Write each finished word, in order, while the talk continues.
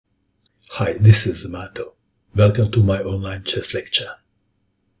Hi, this is Mato. Welcome to my online chess lecture.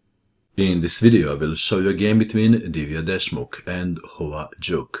 In this video I will show you a game between Divya Deshmukh and Hoa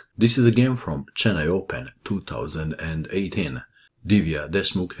Juk. This is a game from Chennai Open 2018. Divya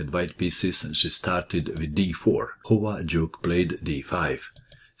Deshmukh had white pieces and she started with d4. Hoa Juk played d5.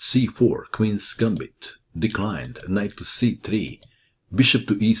 c4, queen's gambit, declined, knight to c3, bishop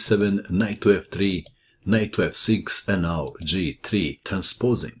to e7, knight to f3, knight to f6, and now g3,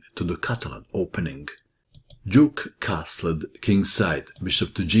 transposing to the Catalan Opening. Juk castled kingside,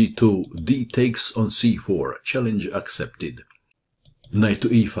 bishop to g2, d takes on c4, challenge accepted. Knight to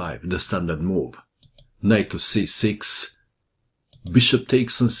e5, the standard move. Knight to c6, bishop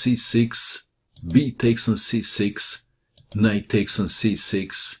takes on c6, b takes on c6, knight takes on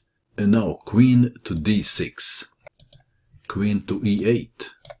c6, and now queen to d6. Queen to e8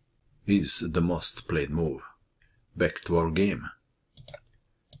 is the most played move. Back to our game.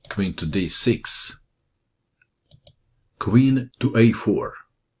 Queen to d6. Queen to a4.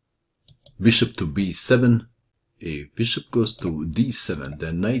 Bishop to b7. If bishop goes to d7,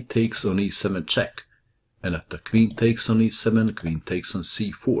 then knight takes on e7 check. And after queen takes on e7, queen takes on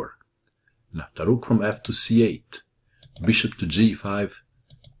c4. And after rook from f to c8, bishop to g5,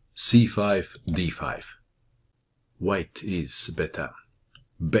 c5, d5. White is better.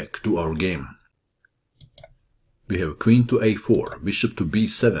 Back to our game. We have queen to a4, bishop to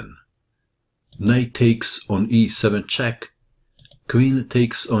b7, knight takes on e7 check, queen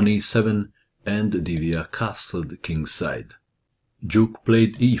takes on e7, and Divya castled kingside. Juk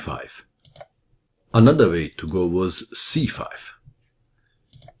played e5. Another way to go was c5.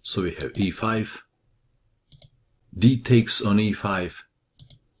 So we have e5, d takes on e5,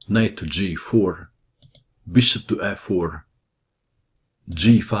 knight to g4, bishop to f4,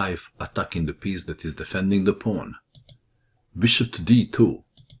 g5, attacking the piece that is defending the pawn, bishop to d2,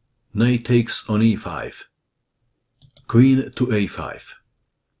 knight takes on e5, queen to a5,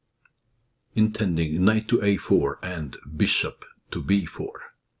 intending knight to a4 and bishop to b4,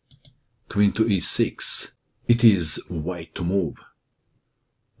 queen to e6. It is white to move.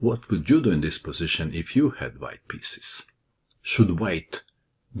 What would you do in this position if you had white pieces? Should white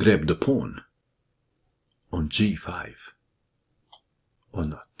grab the pawn on g5 or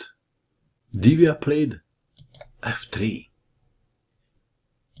not? Divya played f3.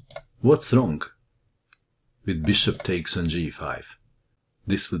 What's wrong with bishop takes on g5?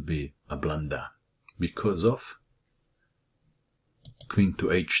 This would be a blunder because of queen to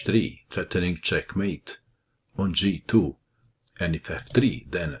h3, threatening checkmate on g2, and if f3,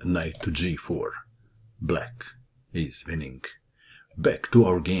 then knight to g4. Black is winning. Back to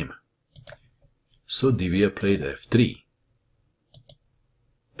our game. So Divya played f3,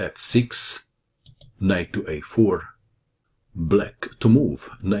 f6, knight to a4, black to move,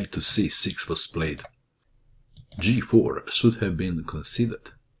 knight to c6 was played. g4 should have been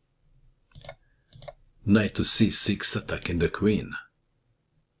considered. Knight to c6 attacking the queen.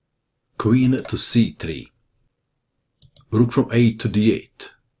 Queen to c3. Rook from a to d8.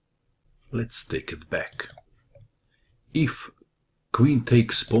 Let's take it back. If queen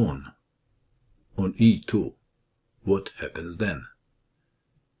takes pawn on e2, what happens then?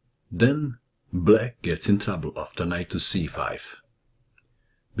 Then black gets in trouble after knight to c5.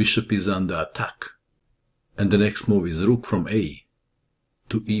 Bishop is under attack. And the next move is rook from a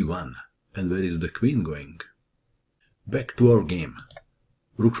to e1. And where is the queen going? Back to our game.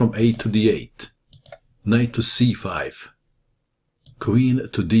 Rook from a to d8. Knight to c5. Queen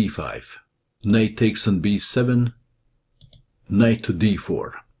to d5. Knight takes on b7. Knight to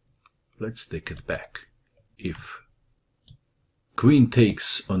d4. Let's take it back. If queen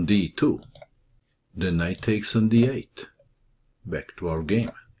takes on d2, then knight takes on d8. Back to our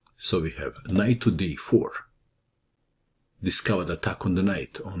game. So we have knight to d4. Discovered attack on the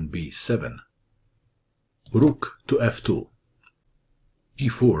knight on b7. Rook to f2.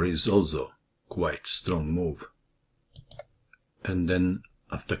 e4 is also quite strong move. And then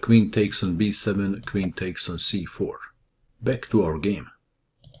after queen takes on b7, queen takes on c4. Back to our game.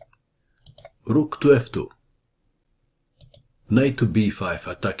 Rook to f2. Knight to b5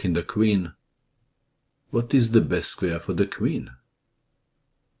 attacking the queen. What is the best square for the queen?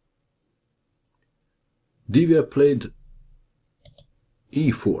 Divya played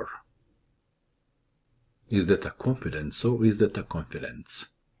e4. Is that a confidence or is that a confidence?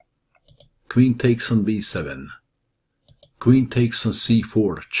 Queen takes on b7. Queen takes on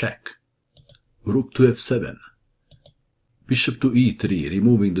c4 check. Rook to f7. Bishop to e3,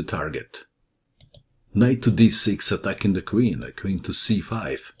 removing the target. Knight to d6 attacking the queen. Queen to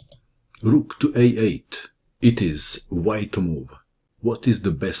c5. Rook to a8. It is white to move. What is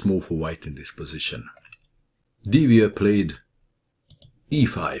the best move for white in this position? Divya played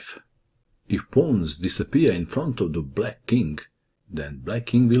e5. If pawns disappear in front of the black king, then black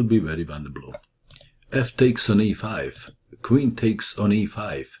king will be very vulnerable. F takes on e5, queen takes on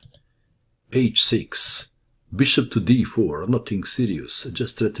e5, h6, bishop to d4, nothing serious,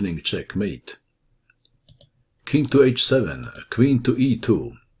 just threatening checkmate. King to h7, queen to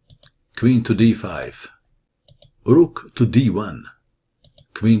e2, queen to d5, rook to d1,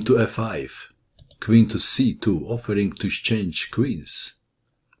 queen to f5, queen to c2, offering to exchange queens.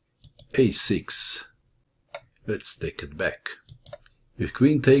 a6. Let's take it back. If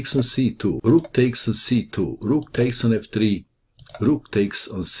queen takes on c2, rook takes on c2, rook takes on f3, rook takes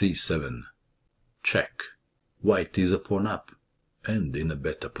on c7. Check. White is a pawn up and in a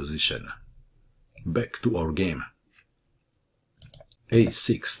better position. Back to our game.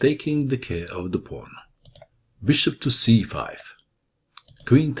 a6, taking the care of the pawn. Bishop to c5.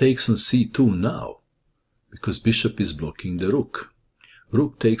 Queen takes on c2 now, because bishop is blocking the rook.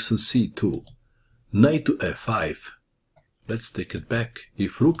 Rook takes on c2. Knight to f5. Let's take it back.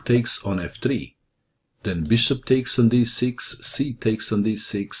 If rook takes on f3, then bishop takes on d6, c takes on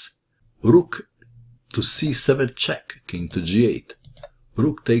d6, rook to c7 check, king to g8,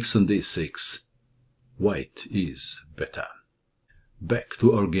 rook takes on d6. White is better. Back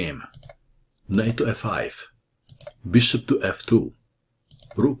to our game. Knight to f5, bishop to f2,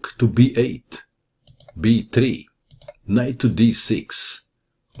 rook to b8, b3, knight to d6,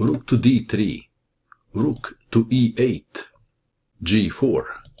 rook to d3, rook to e8, g4,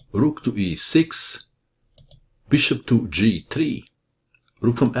 rook to e6, bishop to g3,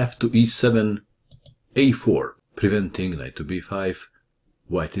 rook from f to e7, a4, preventing knight to b5.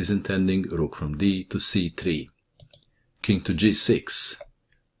 White is intending rook from d to c3, king to g6.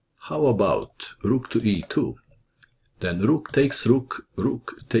 How about rook to e2? Then rook takes rook,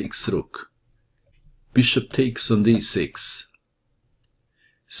 rook takes rook, bishop takes on d6,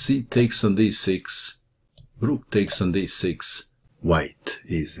 c takes on d6, rook takes on d6. White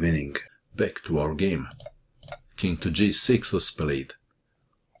is winning. Back to our game. King to g6 was played.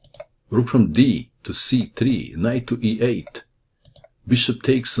 Rook from d to c3, knight to e8, bishop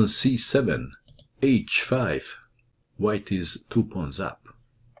takes on c7, h5. White is 2 pawns up.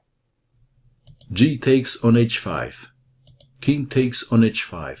 G takes on h5, king takes on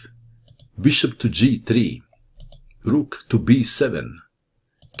h5, bishop to g3, rook to b7,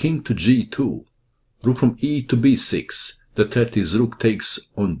 king to g2, rook from e to b6. The threat is rook takes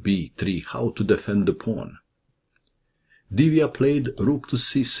on b3. How to defend the pawn? Divya played rook to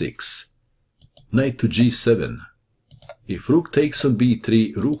c6, knight to g7. If rook takes on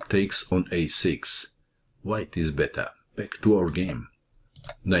b3, rook takes on a6. White is better. Back to our game.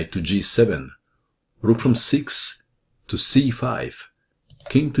 Knight to g7, rook from 6 to c5,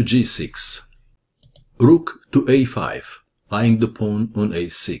 king to g6, rook to a5, eyeing the pawn on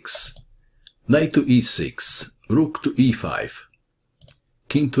a6, knight to e6, rook to e5,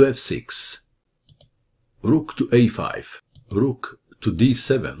 king to f6, rook to a5, rook to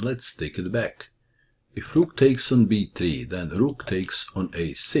d7. Let's take it back. If rook takes on b3, then rook takes on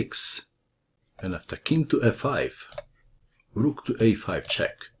a6, and after king to f5, rook to a5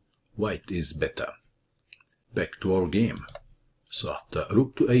 check. White is better. Back to our game. So after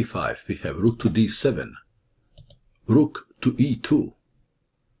rook to a5, we have rook to d7, rook to e2,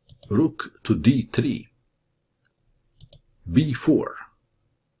 rook to d3, b4,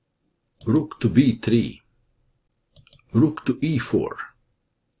 rook to b3, rook to e4,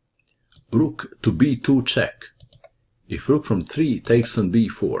 rook to b2 check. If rook from 3 takes on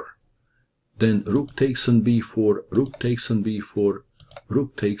b4, then rook takes on b4, rook takes on b4,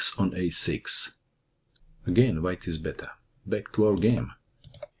 rook takes on a6. Again, white is better. Back to our game.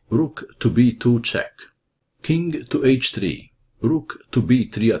 Rook to b2 check. King to h3, rook to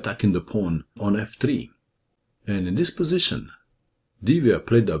b3, attacking the pawn on f3. And in this position, Divya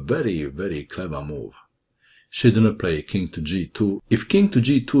played a very, very clever move. She didn't play king to g2. If king to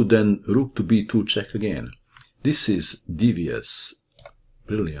g2, then rook to b2 check again. This is Divya's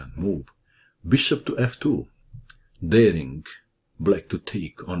brilliant move. Bishop to f2, daring black to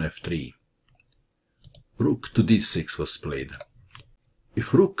take on f3. Rook to d6 was played.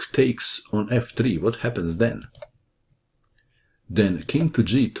 If rook takes on f3, what happens then? Then king to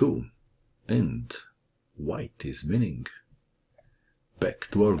g2, and white is winning. Back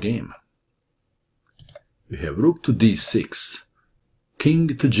to our game. We have rook to d6, king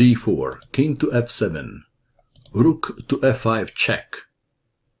to g4, king to f7, rook to f5 check,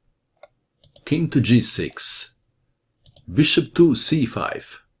 king to g6, bishop to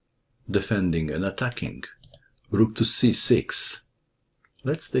c5, defending and attacking, rook to c6,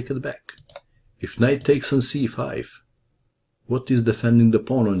 Let's take it back. If knight takes on c5, what is defending the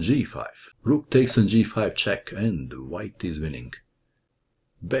pawn on g5? Rook takes on g5 check, and white is winning.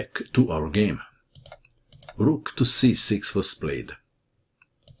 Back to our game. Rook to c6 was played.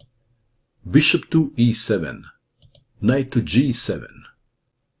 Bishop to e7. Knight to g7.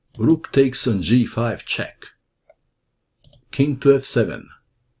 Rook takes on g5 check. King to f7.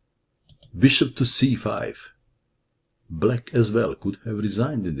 Bishop to c5. Black as well could have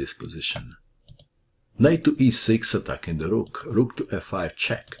resigned in this position. Knight to e6 attacking the rook. Rook to f5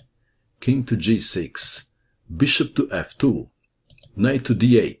 check. King to g6. Bishop to f2. Knight to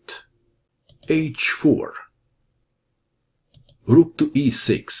d8. h4. Rook to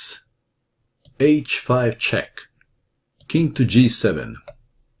e6. h5 check. King to g7.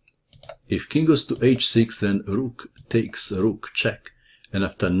 If king goes to h6, then rook takes rook check. And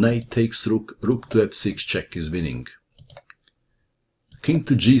after knight takes rook, rook to f6 check is winning. King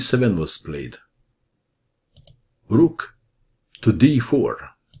to g7 was played. Rook to d4.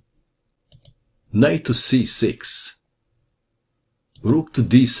 Knight to c6. Rook to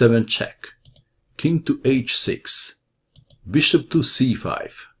d7 check. King to h6. Bishop to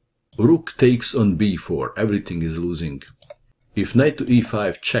c5. Rook takes on b4. Everything is losing. If knight to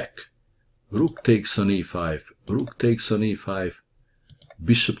e5 check. Rook takes on e5. Rook takes on e5.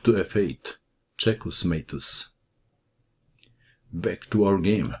 Bishop to f8. Checkus matus. Back to our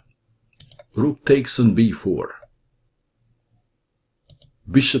game. Rook takes on b4.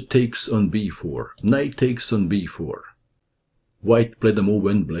 Bishop takes on b4. Knight takes on b4. White played a move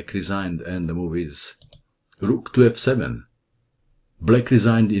when black resigned, and the move is rook to f7. Black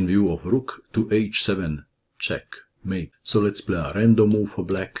resigned in view of rook to h7 check mate. So let's play a random move for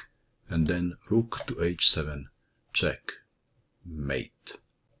black, and then rook to h7 check mate.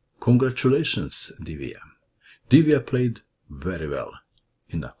 Congratulations, Divya. Divya played very well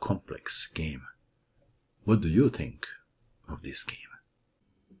in a complex game. What do you think of this game?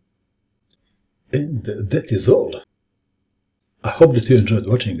 And that is all. I hope that you enjoyed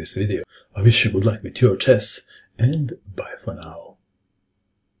watching this video. I wish you good luck with your chess, and bye for now.